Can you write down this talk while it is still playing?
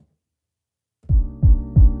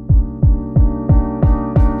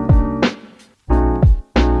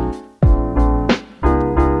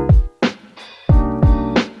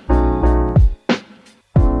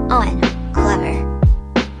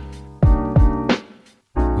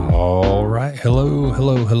right.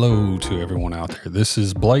 Hello to everyone out there. This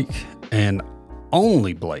is Blake and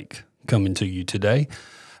only Blake coming to you today.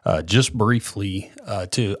 Just briefly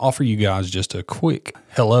to offer you guys just a quick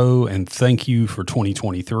hello and thank you for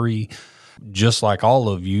 2023. Just like all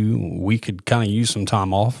of you, we could kind of use some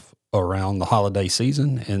time off around the holiday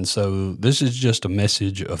season. And so this is just a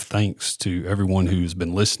message of thanks to everyone who's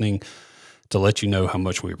been listening, to let you know how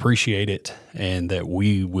much we appreciate it and that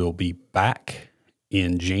we will be back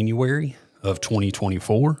in January of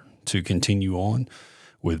 2024 to continue on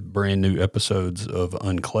with brand new episodes of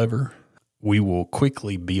Unclever. We will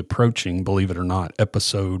quickly be approaching, believe it or not,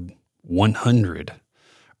 episode 100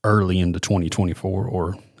 early into 2024,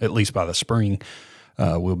 or at least by the spring,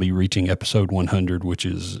 we'll be reaching episode 100, which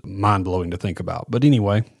is mind-blowing to think about. But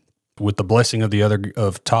anyway, with the blessing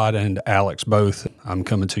of Todd and Alex both, I'm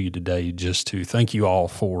coming to you today just to thank you all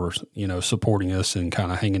for, supporting us and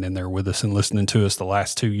kind of hanging in there with us and listening to us the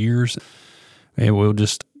last 2 years. And we'll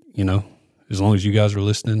just, as long as you guys are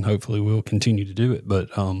listening, hopefully we'll continue to do it. But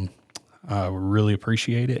I really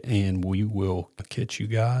appreciate it, and we will catch you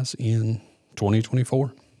guys in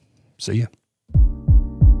 2024. See ya.